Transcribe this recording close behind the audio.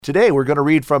Today we're going to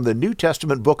read from the New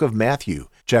Testament book of Matthew,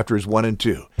 chapters 1 and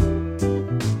 2.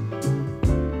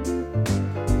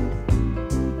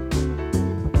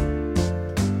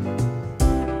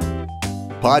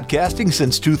 Podcasting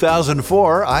since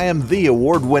 2004, I am the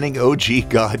award-winning OG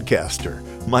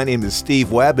Godcaster. My name is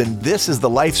Steve Webb, and this is the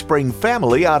LifeSpring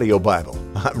Family Audio Bible.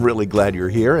 I'm really glad you're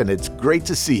here, and it's great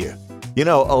to see you. You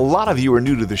know, a lot of you are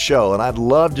new to the show, and I'd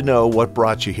love to know what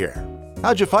brought you here.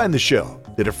 How'd you find the show?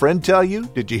 Did a friend tell you?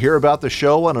 Did you hear about the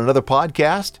show on another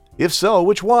podcast? If so,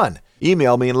 which one?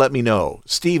 Email me and let me know,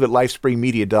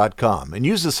 steve@lifespringmedia.com, and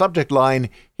use the subject line,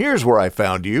 "Here's where I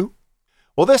found you."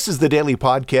 Well, this is the daily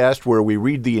podcast where we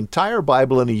read the entire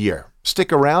Bible in a year.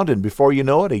 Stick around, and before you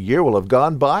know it, a year will have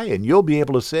gone by, and you'll be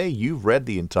able to say you've read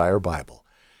the entire Bible.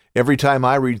 Every time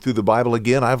I read through the Bible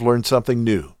again, I've learned something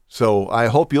new, so I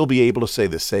hope you'll be able to say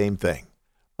the same thing.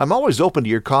 I'm always open to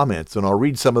your comments, and I'll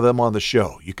read some of them on the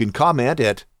show. You can comment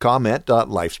at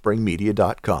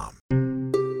comment.lifespringmedia.com.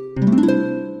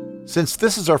 Since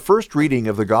this is our first reading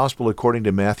of the Gospel according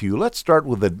to Matthew, let's start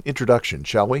with an introduction,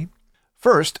 shall we?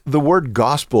 First, the word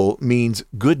gospel means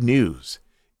good news.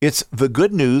 It's the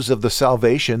good news of the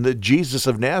salvation that Jesus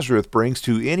of Nazareth brings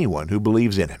to anyone who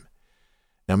believes in him.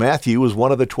 Now, Matthew was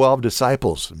one of the 12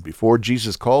 disciples, and before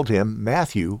Jesus called him,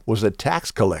 Matthew was a tax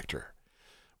collector.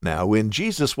 Now, when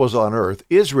Jesus was on earth,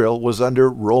 Israel was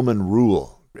under Roman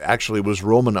rule. Actually, it was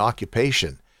Roman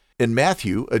occupation. In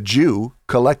Matthew, a Jew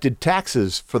collected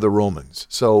taxes for the Romans,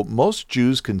 so most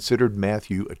Jews considered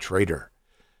Matthew a traitor.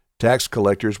 Tax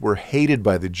collectors were hated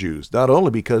by the Jews, not only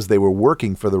because they were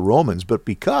working for the Romans, but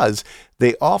because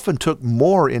they often took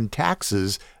more in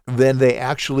taxes than they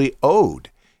actually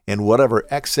owed, and whatever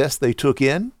excess they took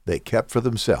in, they kept for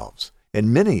themselves.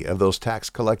 And many of those tax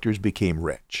collectors became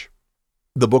rich.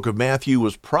 The book of Matthew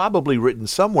was probably written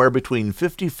somewhere between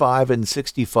 55 and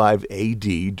 65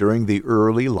 AD during the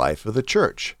early life of the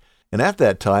church. And at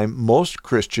that time, most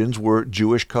Christians were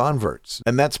Jewish converts,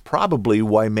 and that's probably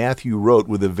why Matthew wrote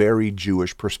with a very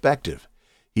Jewish perspective.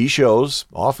 He shows,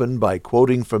 often by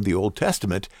quoting from the Old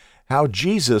Testament, how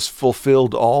Jesus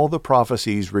fulfilled all the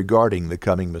prophecies regarding the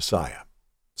coming Messiah.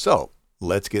 So,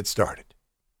 let's get started.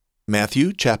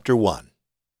 Matthew chapter 1.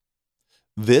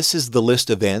 This is the list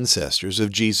of ancestors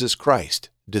of Jesus Christ,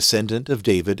 descendant of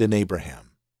David and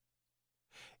Abraham.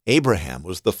 Abraham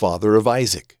was the father of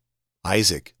Isaac,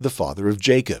 Isaac the father of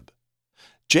Jacob,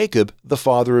 Jacob the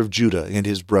father of Judah and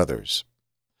his brothers.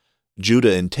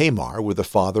 Judah and Tamar were the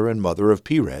father and mother of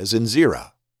Perez and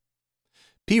Zerah.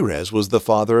 Perez was the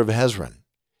father of Hezron,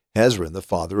 Hezron the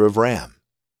father of Ram,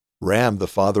 Ram the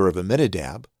father of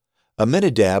Amminadab,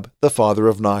 Amminadab the father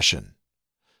of Nahshon,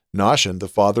 Nahshon the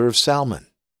father of Salmon.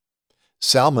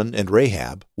 Salmon and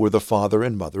Rahab were the father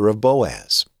and mother of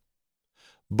Boaz.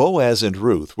 Boaz and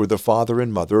Ruth were the father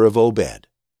and mother of Obed.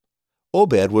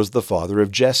 Obed was the father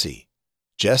of Jesse,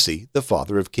 Jesse the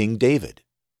father of King David.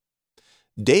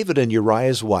 David and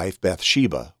Uriah's wife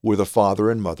Bathsheba were the father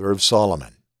and mother of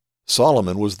Solomon.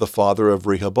 Solomon was the father of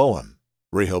Rehoboam,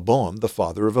 Rehoboam the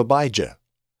father of Abijah,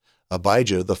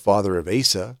 Abijah the father of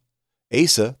Asa,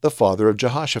 Asa the father of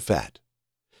Jehoshaphat,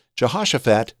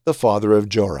 Jehoshaphat the father of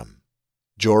Joram,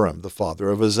 Joram the father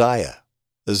of Uzziah,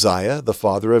 Uzziah the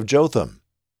father of Jotham,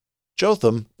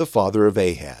 Jotham the father of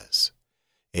Ahaz,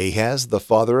 Ahaz the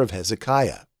father of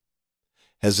Hezekiah,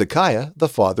 Hezekiah the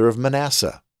father of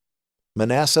Manasseh,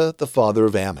 Manasseh the father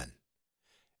of Ammon,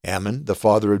 Ammon the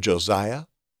father of Josiah,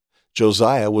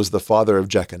 Josiah was the father of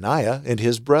Jeconiah and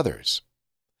his brothers.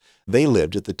 They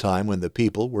lived at the time when the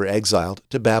people were exiled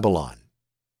to Babylon.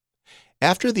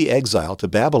 After the exile to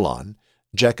Babylon,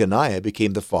 Jeconiah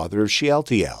became the father of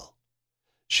Shealtiel.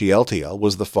 Shealtiel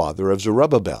was the father of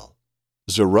Zerubbabel,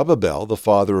 Zerubbabel the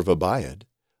father of Abiad,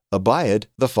 Abiad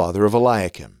the father of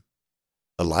Eliakim,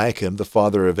 Eliakim the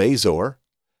father of Azor,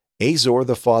 Azor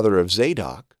the father of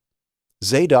Zadok,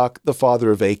 Zadok the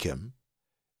father of Achim,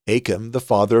 Achim the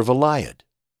father of Eliad,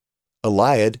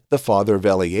 Eliad the father of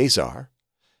Eleazar,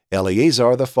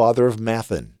 Eleazar the father of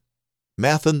Matthan,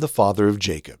 Matthan the father of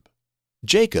Jacob.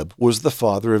 Jacob was the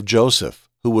father of Joseph,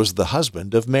 who was the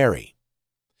husband of Mary.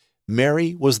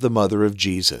 Mary was the mother of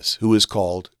Jesus, who is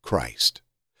called Christ.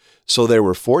 So there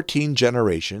were 14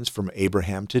 generations from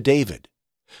Abraham to David,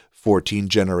 14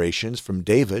 generations from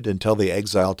David until the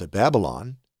exile to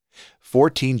Babylon,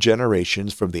 14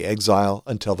 generations from the exile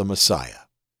until the Messiah.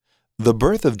 The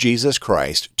birth of Jesus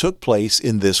Christ took place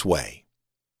in this way.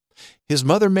 His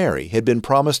mother Mary had been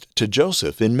promised to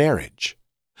Joseph in marriage.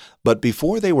 But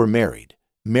before they were married,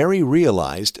 Mary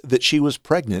realized that she was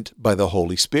pregnant by the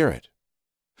Holy Spirit.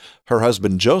 Her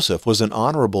husband Joseph was an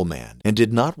honorable man and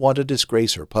did not want to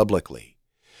disgrace her publicly.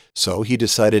 So he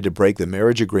decided to break the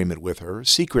marriage agreement with her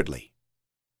secretly.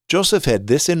 Joseph had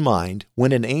this in mind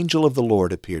when an angel of the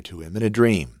Lord appeared to him in a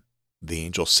dream. The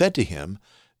angel said to him,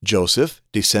 "Joseph,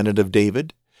 descendant of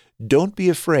David, don't be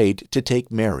afraid to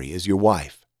take Mary as your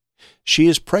wife. She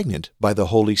is pregnant by the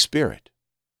Holy Spirit.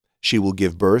 She will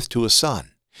give birth to a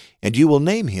son, and you will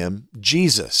name him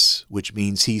Jesus, which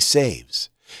means he saves,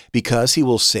 because he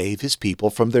will save his people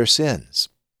from their sins."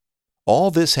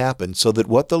 All this happened so that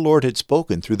what the Lord had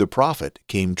spoken through the prophet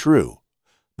came true.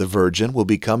 The virgin will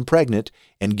become pregnant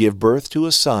and give birth to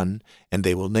a son, and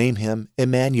they will name him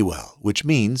Emmanuel, which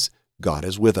means God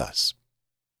is with us.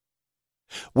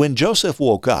 When Joseph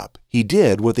woke up, he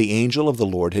did what the angel of the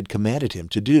Lord had commanded him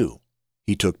to do.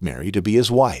 He took Mary to be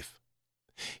his wife.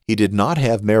 He did not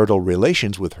have marital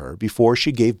relations with her before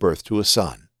she gave birth to a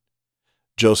son.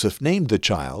 Joseph named the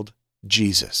child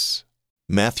Jesus.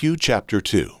 Matthew chapter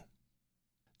 2.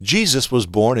 Jesus was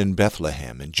born in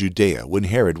Bethlehem in Judea when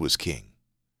Herod was king.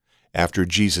 After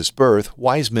Jesus' birth,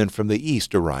 wise men from the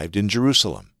east arrived in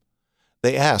Jerusalem.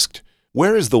 They asked,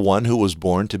 "Where is the one who was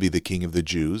born to be the King of the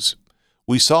Jews?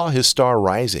 We saw his star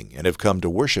rising and have come to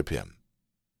worship him."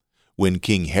 When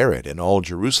King Herod and all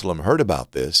Jerusalem heard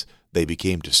about this, they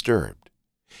became disturbed.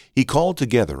 He called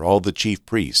together all the chief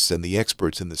priests and the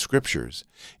experts in the Scriptures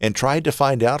and tried to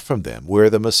find out from them where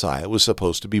the Messiah was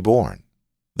supposed to be born.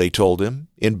 They told him,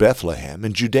 "In Bethlehem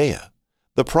in Judea.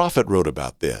 The prophet wrote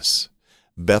about this.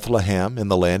 Bethlehem in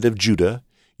the land of Judah,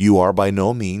 you are by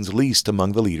no means least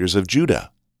among the leaders of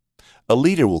Judah. A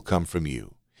leader will come from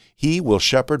you. He will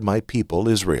shepherd my people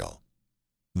Israel."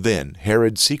 Then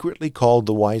Herod secretly called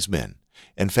the wise men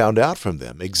and found out from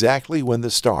them exactly when the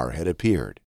star had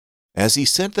appeared. As he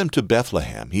sent them to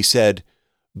Bethlehem, he said,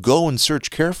 "Go and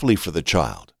search carefully for the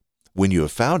child. When you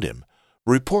have found him,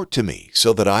 report to me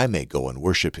so that I may go and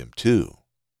worship him too."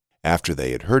 After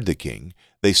they had heard the king,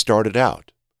 they started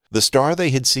out. The star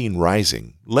they had seen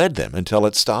rising led them until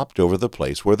it stopped over the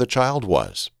place where the child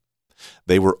was.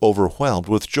 They were overwhelmed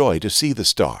with joy to see the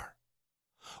star.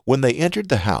 When they entered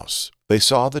the house, they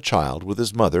saw the child with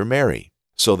his mother Mary,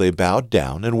 so they bowed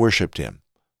down and worshipped him.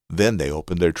 Then they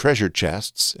opened their treasure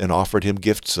chests and offered him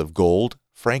gifts of gold,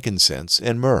 frankincense,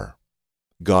 and myrrh.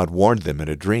 God warned them in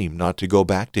a dream not to go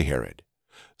back to Herod,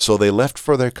 so they left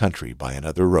for their country by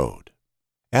another road.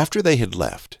 After they had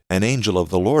left, an angel of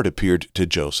the Lord appeared to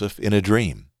Joseph in a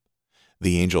dream.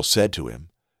 The angel said to him,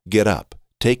 "Get up,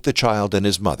 take the child and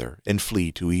his mother, and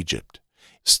flee to Egypt.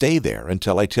 Stay there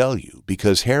until I tell you,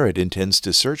 because Herod intends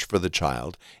to search for the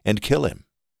child and kill him."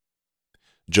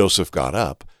 Joseph got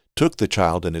up, took the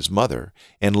child and his mother,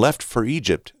 and left for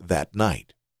Egypt that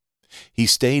night. He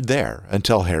stayed there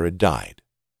until Herod died.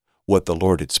 What the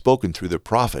Lord had spoken through the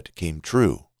prophet came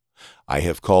true. "I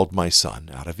have called my son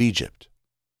out of Egypt."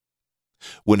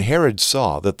 When Herod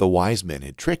saw that the wise men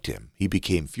had tricked him, he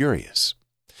became furious.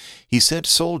 He sent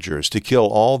soldiers to kill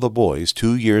all the boys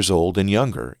 2 years old and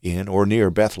younger in or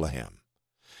near Bethlehem.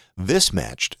 This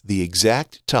matched the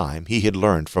exact time he had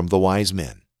learned from the wise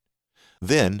men.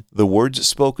 Then the words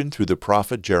spoken through the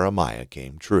prophet Jeremiah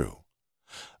came true.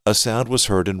 "A sound was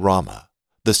heard in Ramah,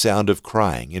 the sound of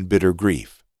crying in bitter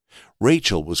grief.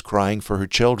 Rachel was crying for her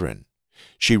children.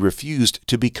 She refused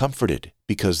to be comforted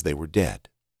because they were dead."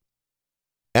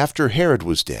 After Herod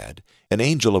was dead, an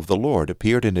angel of the Lord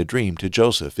appeared in a dream to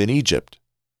Joseph in Egypt.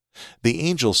 The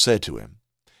angel said to him,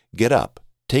 "Get up,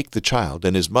 take the child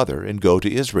and his mother, and go to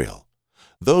Israel.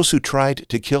 Those who tried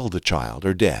to kill the child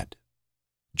are dead."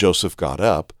 Joseph got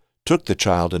up, took the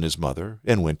child and his mother,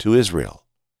 and went to Israel.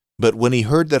 But when he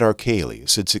heard that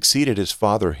Archelaus had succeeded his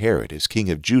father Herod as king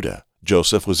of Judah,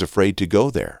 Joseph was afraid to go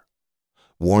there.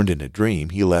 Warned in a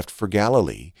dream, he left for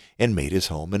Galilee and made his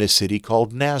home in a city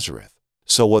called Nazareth.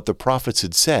 So what the prophets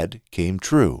had said came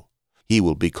true. He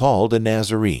will be called a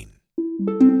Nazarene.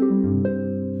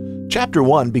 Chapter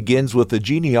 1 begins with the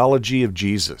genealogy of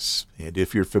Jesus. And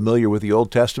if you're familiar with the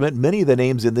Old Testament, many of the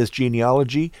names in this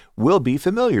genealogy will be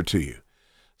familiar to you.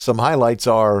 Some highlights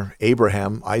are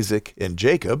Abraham, Isaac, and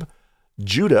Jacob.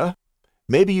 Judah.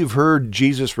 Maybe you've heard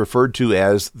Jesus referred to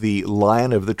as the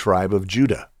Lion of the tribe of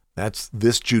Judah. That's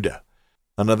this Judah.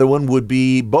 Another one would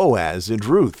be Boaz and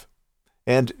Ruth.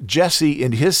 And Jesse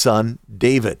and his son,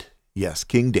 David. Yes,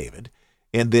 King David.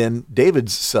 And then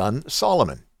David's son,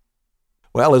 Solomon.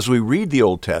 Well, as we read the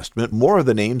Old Testament, more of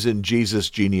the names in Jesus'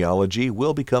 genealogy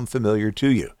will become familiar to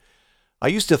you. I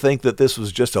used to think that this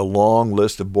was just a long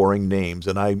list of boring names,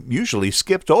 and I usually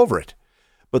skipped over it.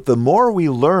 But the more we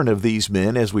learn of these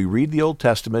men as we read the Old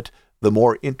Testament, the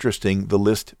more interesting the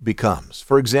list becomes.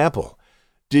 For example,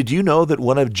 did you know that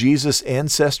one of Jesus'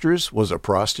 ancestors was a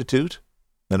prostitute?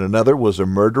 And another was a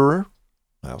murderer?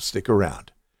 Well, stick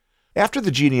around. After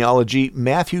the genealogy,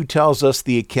 Matthew tells us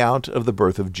the account of the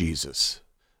birth of Jesus,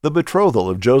 the betrothal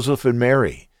of Joseph and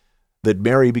Mary, that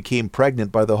Mary became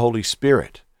pregnant by the Holy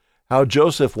Spirit, how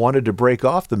Joseph wanted to break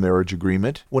off the marriage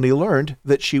agreement when he learned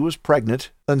that she was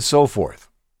pregnant, and so forth.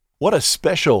 What a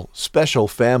special, special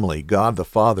family God the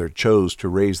Father chose to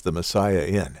raise the Messiah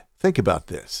in. Think about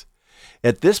this.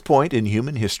 At this point in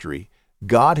human history,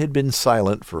 God had been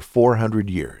silent for 400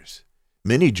 years.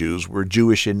 Many Jews were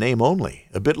Jewish in name only,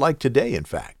 a bit like today, in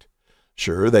fact.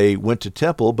 Sure, they went to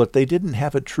temple, but they didn't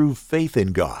have a true faith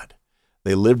in God.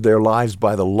 They lived their lives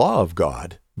by the law of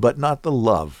God, but not the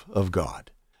love of God.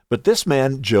 But this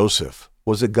man, Joseph,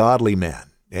 was a godly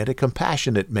man and a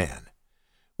compassionate man.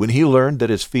 When he learned that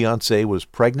his fiancée was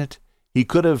pregnant, he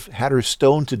could have had her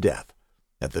stoned to death.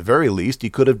 At the very least,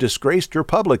 he could have disgraced her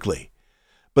publicly.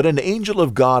 But an angel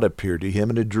of God appeared to him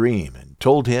in a dream and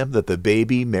told him that the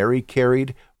baby Mary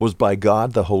carried was by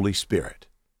God the Holy Spirit.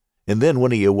 And then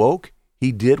when he awoke,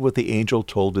 he did what the angel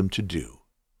told him to do.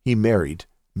 He married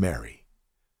Mary.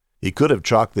 He could have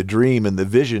chalked the dream and the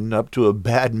vision up to a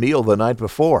bad meal the night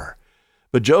before.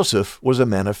 But Joseph was a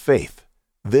man of faith.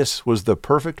 This was the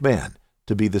perfect man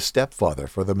to be the stepfather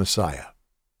for the Messiah.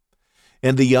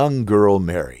 And the young girl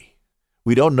Mary.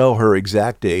 We don't know her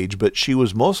exact age, but she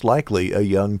was most likely a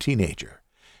young teenager.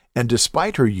 And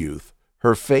despite her youth,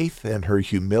 her faith and her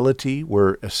humility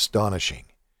were astonishing.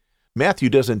 Matthew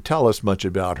doesn't tell us much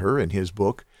about her in his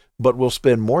book, but we'll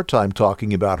spend more time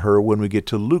talking about her when we get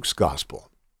to Luke's Gospel.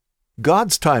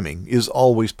 God's timing is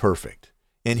always perfect,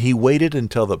 and he waited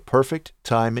until the perfect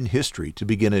time in history to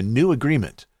begin a new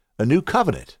agreement, a new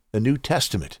covenant, a new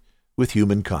testament with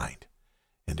humankind.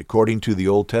 And according to the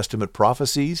Old Testament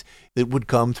prophecies, it would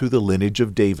come through the lineage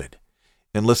of David.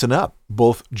 And listen up,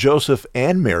 both Joseph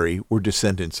and Mary were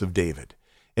descendants of David,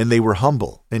 and they were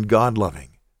humble and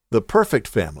God-loving, the perfect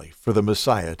family for the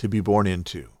Messiah to be born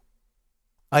into.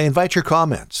 I invite your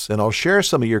comments, and I'll share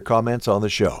some of your comments on the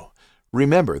show.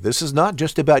 Remember, this is not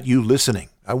just about you listening.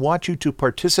 I want you to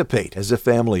participate as a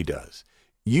family does.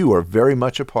 You are very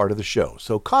much a part of the show,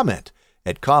 so comment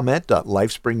at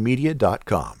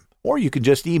comment.lifespringmedia.com. Or you can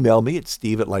just email me at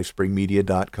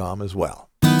steve@lifespringmedia.com as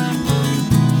well.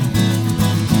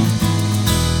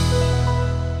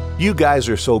 You guys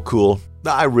are so cool.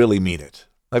 I really mean it.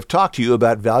 I've talked to you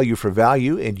about value for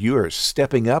value, and you are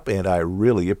stepping up, and I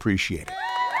really appreciate it.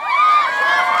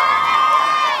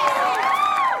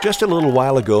 Just a little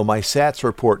while ago, my SATS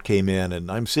report came in,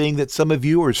 and I'm seeing that some of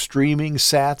you are streaming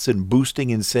SATs and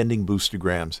boosting and sending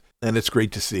boostograms, and it's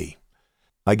great to see.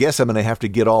 I guess I'm going to have to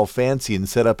get all fancy and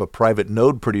set up a private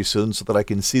node pretty soon so that I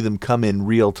can see them come in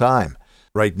real time.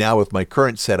 Right now, with my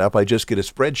current setup, I just get a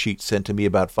spreadsheet sent to me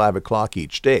about 5 o'clock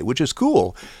each day, which is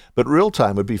cool, but real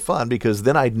time would be fun because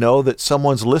then I'd know that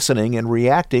someone's listening and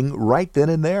reacting right then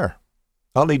and there.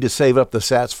 I'll need to save up the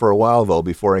SATs for a while, though,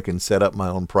 before I can set up my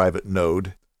own private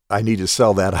node. I need to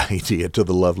sell that idea to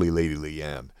the lovely Lady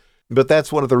Leanne. But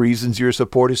that's one of the reasons your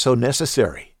support is so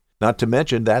necessary. Not to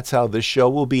mention, that's how this show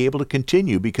will be able to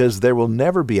continue because there will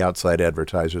never be outside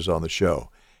advertisers on the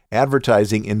show.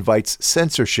 Advertising invites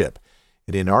censorship.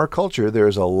 And in our culture,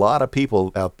 there's a lot of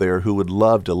people out there who would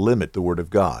love to limit the Word of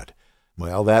God.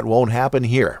 Well, that won't happen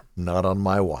here, not on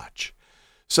my watch.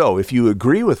 So if you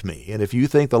agree with me, and if you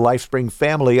think the LifeSpring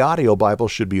Family Audio Bible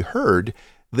should be heard,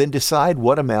 then decide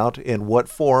what amount and what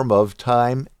form of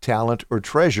time, talent, or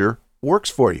treasure works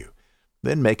for you.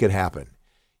 Then make it happen.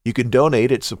 You can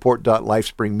donate at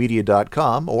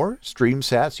support.lifespringmedia.com or stream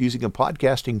SATs using a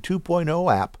Podcasting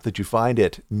 2.0 app that you find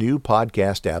at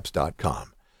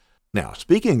newpodcastapps.com. Now,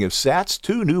 speaking of SATs,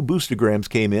 2 new boostograms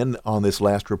came in on this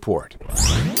last report.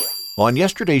 On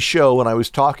yesterday's show, when I was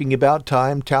talking about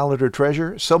time, talent, or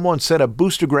treasure, someone sent a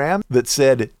boostogram that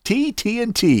said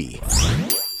TTNT.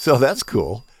 So that's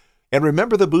cool. And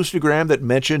remember the boostogram that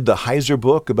mentioned the Heiser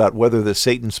book about whether the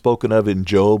Satan spoken of in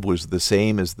Job was the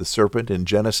same as the serpent in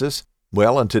Genesis?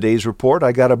 Well, on today's report,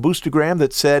 I got a boostogram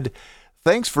that said,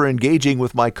 "Thanks for engaging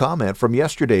with my comment from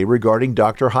yesterday regarding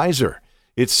Dr. Heiser.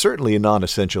 It's certainly a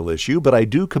non-essential issue, but I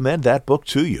do commend that book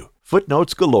to you.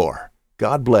 Footnotes galore.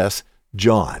 God bless,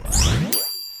 John."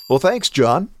 Well, thanks,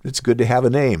 John. It's good to have a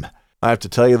name. I have to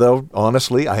tell you, though,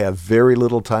 honestly, I have very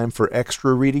little time for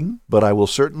extra reading, but I will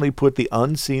certainly put the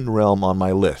Unseen Realm on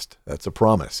my list. That's a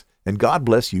promise. And God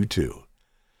bless you, too.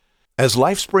 As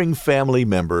LifeSpring family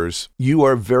members, you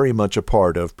are very much a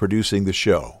part of producing the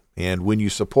show. And when you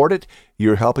support it,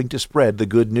 you're helping to spread the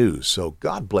good news. So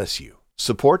God bless you.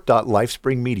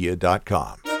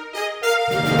 Support.lifespringmedia.com.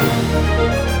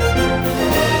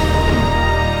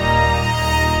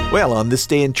 Well, on this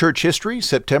day in church history,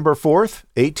 September 4th,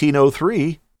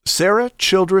 1803, Sarah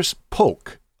Childress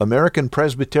Polk, American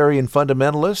Presbyterian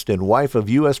fundamentalist and wife of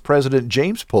U.S. President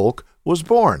James Polk, was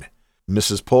born.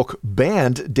 Mrs. Polk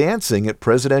banned dancing at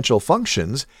presidential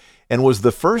functions and was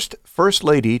the first First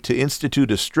Lady to institute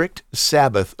a strict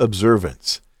Sabbath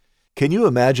observance. Can you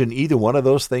imagine either one of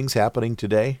those things happening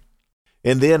today?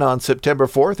 And then on September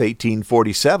 4th,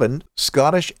 1847,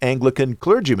 Scottish Anglican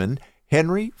clergyman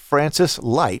Henry Francis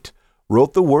Lyte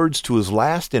wrote the words to his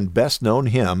last and best-known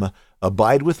hymn,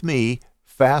 "Abide with Me,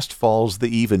 Fast Falls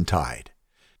the Eventide."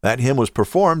 That hymn was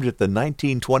performed at the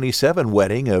 1927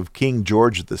 wedding of King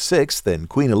George VI and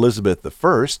Queen Elizabeth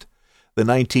I, the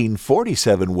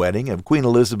 1947 wedding of Queen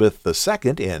Elizabeth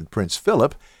II and Prince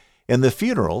Philip, and the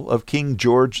funeral of King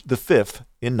George V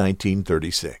in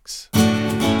 1936.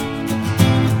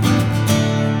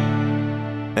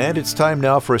 And it's time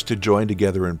now for us to join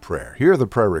together in prayer. Here are the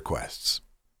prayer requests.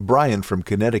 Brian from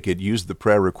Connecticut used the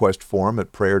prayer request form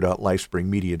at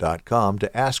prayer.lifespringmedia.com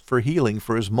to ask for healing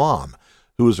for his mom,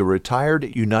 who is a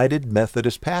retired United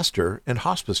Methodist pastor and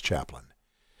hospice chaplain.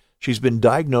 She's been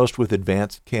diagnosed with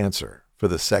advanced cancer for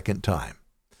the second time.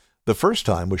 The first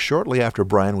time was shortly after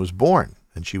Brian was born,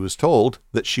 and she was told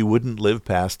that she wouldn't live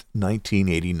past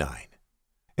 1989.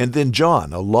 And then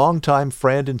John, a longtime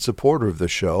friend and supporter of the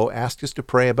show, asked us to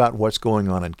pray about what's going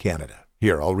on in Canada.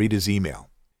 Here, I'll read his email.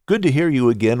 Good to hear you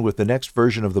again with the next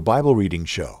version of the Bible reading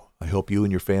show. I hope you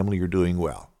and your family are doing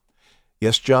well.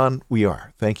 Yes, John, we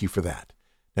are. Thank you for that.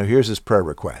 Now here's his prayer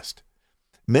request.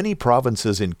 Many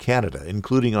provinces in Canada,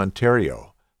 including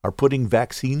Ontario, are putting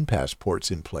vaccine passports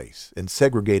in place and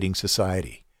segregating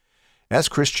society. As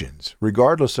Christians,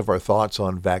 regardless of our thoughts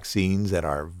on vaccines and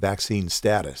our vaccine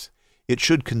status, it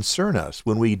should concern us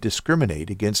when we discriminate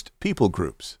against people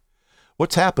groups.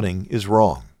 What's happening is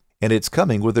wrong, and it's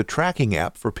coming with a tracking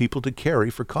app for people to carry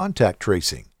for contact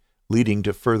tracing, leading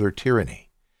to further tyranny.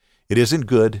 It isn't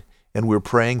good, and we're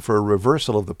praying for a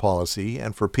reversal of the policy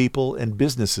and for people and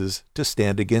businesses to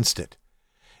stand against it.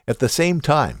 At the same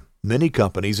time, many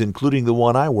companies, including the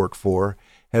one I work for,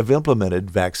 have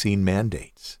implemented vaccine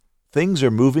mandates. Things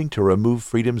are moving to remove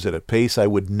freedoms at a pace I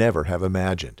would never have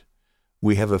imagined.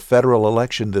 We have a federal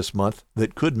election this month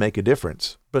that could make a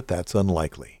difference, but that's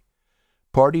unlikely.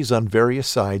 Parties on various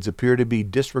sides appear to be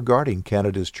disregarding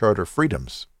Canada's charter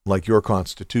freedoms, like your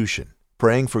Constitution.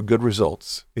 Praying for good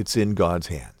results, it's in God's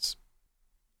hands.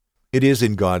 It is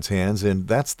in God's hands, and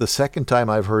that's the second time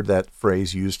I've heard that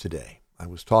phrase used today. I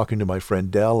was talking to my friend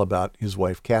Dell about his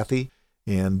wife Kathy,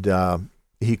 and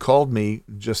he called me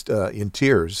just in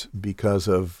tears because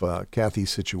of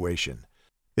Kathy's situation.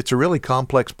 It's a really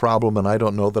complex problem, and I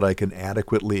don't know that I can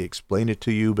adequately explain it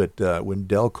to you, but when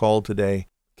Dell called today,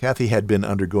 Kathy had been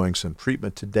undergoing some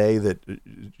treatment today that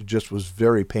just was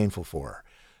very painful for her.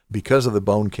 Because of the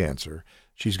bone cancer,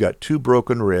 she's got 2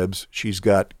 broken ribs. She's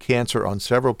got cancer on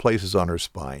several places on her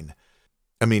spine.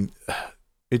 I mean,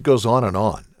 it goes on and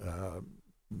on.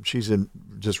 She's in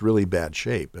just really bad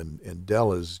shape, and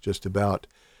Dell is just about,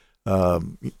 at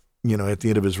the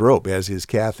end of his rope, as is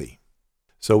Kathy.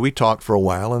 So we talked for a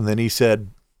while, and then he said,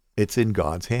 it's in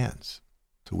God's hands.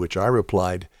 To which I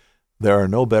replied, there are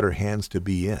no better hands to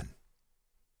be in.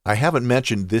 I haven't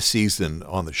mentioned this season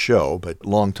on the show, but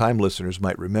longtime listeners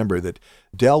might remember that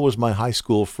Dell was my high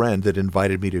school friend that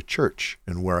invited me to church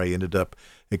and where I ended up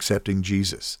accepting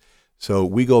Jesus. So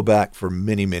we go back for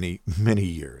many, many, many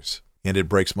years, and it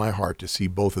breaks my heart to see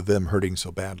both of them hurting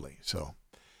so badly. So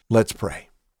let's pray.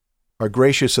 Our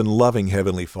gracious and loving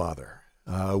Heavenly Father,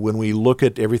 when we look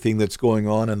at everything that's going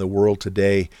on in the world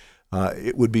today,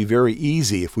 it would be very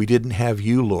easy if we didn't have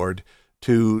you, Lord,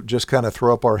 to just kind of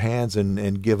throw up our hands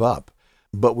and give up.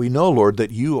 But we know, Lord,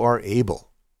 that you are able.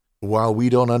 While we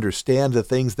don't understand the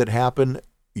things that happen,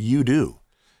 you do.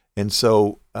 And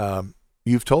so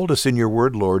you've told us in your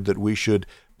word, Lord, that we should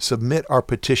submit our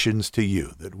petitions to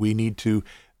you, that we need to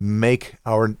make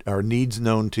our needs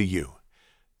known to you.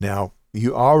 Now,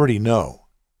 you already know,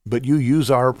 but you use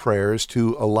our prayers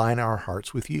to align our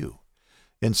hearts with you.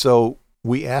 And so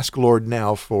we ask, Lord,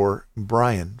 now for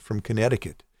Brian from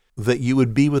Connecticut, that you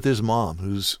would be with his mom,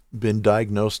 who's been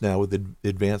diagnosed now with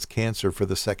advanced cancer for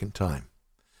the second time.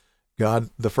 God,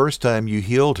 the first time you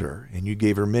healed her, and you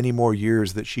gave her many more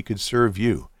years that she could serve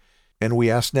you. And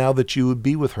we ask now that you would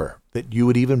be with her, that you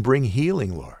would even bring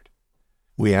healing, Lord.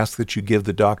 We ask that you give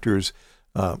the doctors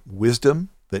wisdom,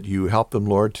 that you help them,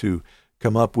 Lord, to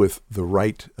come up with the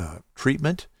right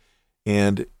treatment.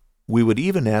 And we would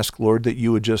even ask, Lord, that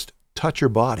you would just touch her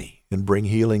body and bring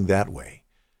healing that way.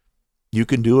 You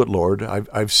can do it, Lord.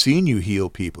 I've seen you heal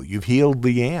people. You've healed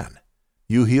Leanne.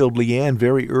 You healed Leanne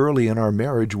very early in our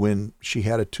marriage when she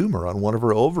had a tumor on one of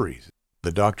her ovaries.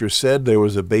 The doctor said there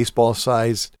was a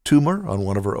baseball-sized tumor on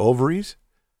one of her ovaries.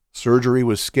 Surgery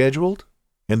was scheduled,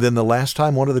 and then the last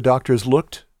time one of the doctors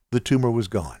looked, the tumor was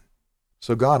gone.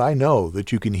 So God, I know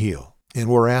that you can heal, and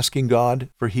we're asking God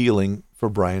for healing for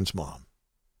Brian's mom.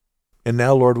 And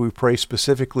now, Lord, we pray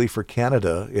specifically for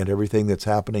Canada and everything that's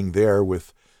happening there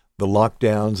with the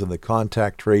lockdowns and the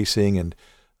contact tracing and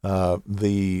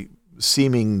the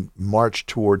seeming march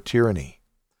toward tyranny.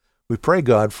 We pray,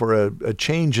 God, for a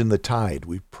change in the tide.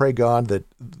 We pray, God, that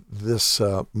this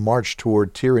march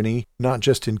toward tyranny, not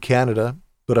just in Canada,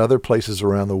 but other places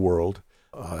around the world.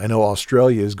 I know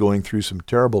Australia is going through some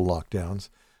terrible lockdowns.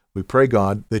 We pray,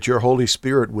 God, that your Holy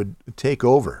Spirit would take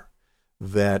over,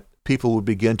 that people would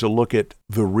begin to look at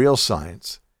the real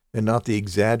science and not the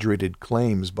exaggerated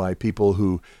claims by people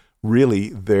who really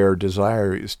their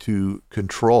desire is to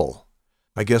control.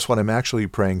 I guess what I'm actually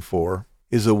praying for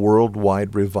is a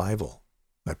worldwide revival.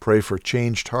 I pray for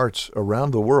changed hearts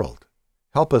around the world.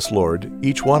 Help us, Lord,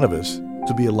 each one of us,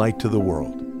 to be a light to the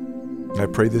world. I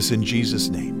pray this in Jesus'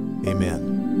 name.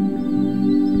 Amen.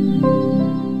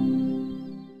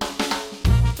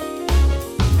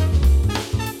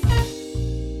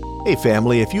 Hey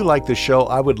family, if you like the show,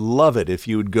 I would love it if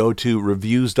you would go to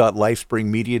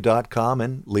reviews.lifespringmedia.com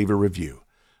and leave a review.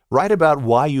 Write about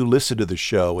why you listen to the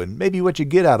show and maybe what you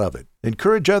get out of it.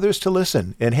 Encourage others to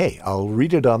listen, and hey, I'll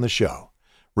read it on the show.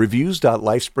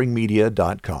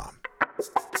 reviews.lifespringmedia.com.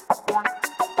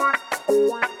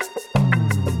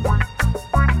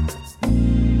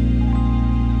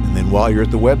 And then while you're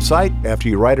at the website, after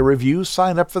you write a review,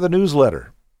 sign up for the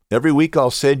newsletter. Every week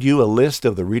I'll send you a list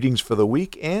of the readings for the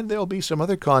week, and there'll be some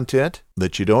other content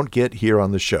that you don't get here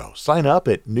on the show. Sign up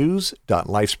at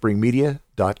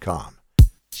news.lifespringmedia.com.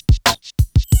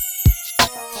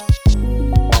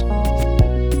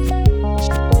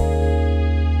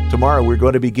 Tomorrow we're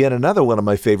going to begin another one of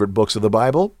my favorite books of the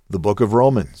Bible, the book of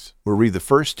Romans. We'll read the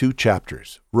first 2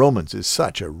 chapters. Romans is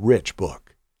such a rich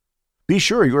book. Be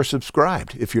sure you're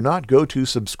subscribed. If you're not, go to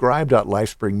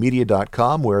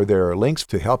subscribe.lifespringmedia.com where there are links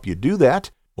to help you do that.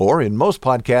 Or in most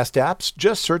podcast apps,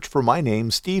 just search for my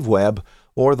name, Steve Webb,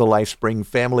 or the LifeSpring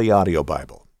Family Audio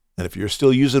Bible. And if you're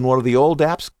still using one of the old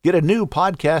apps, get a new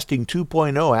Podcasting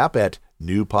 2.0 app at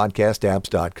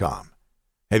newpodcastapps.com.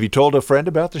 Have you told a friend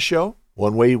about the show?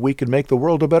 One way we can make the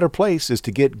world a better place is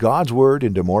to get God's Word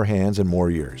into more hands and more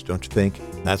ears, don't you think?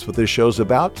 That's what this show's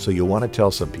about, so you'll want to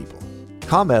tell some people.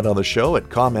 Comment on the show at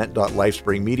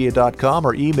comment.lifespringmedia.com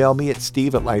or email me at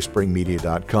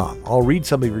steve@lifespringmedia.com. I'll read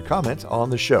some of your comments on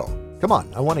the show. Come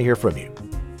on, I want to hear from you.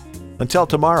 Until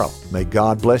tomorrow, may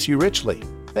God bless you richly.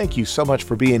 Thank you so much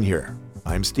for being here.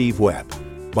 I'm Steve Webb.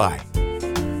 Bye.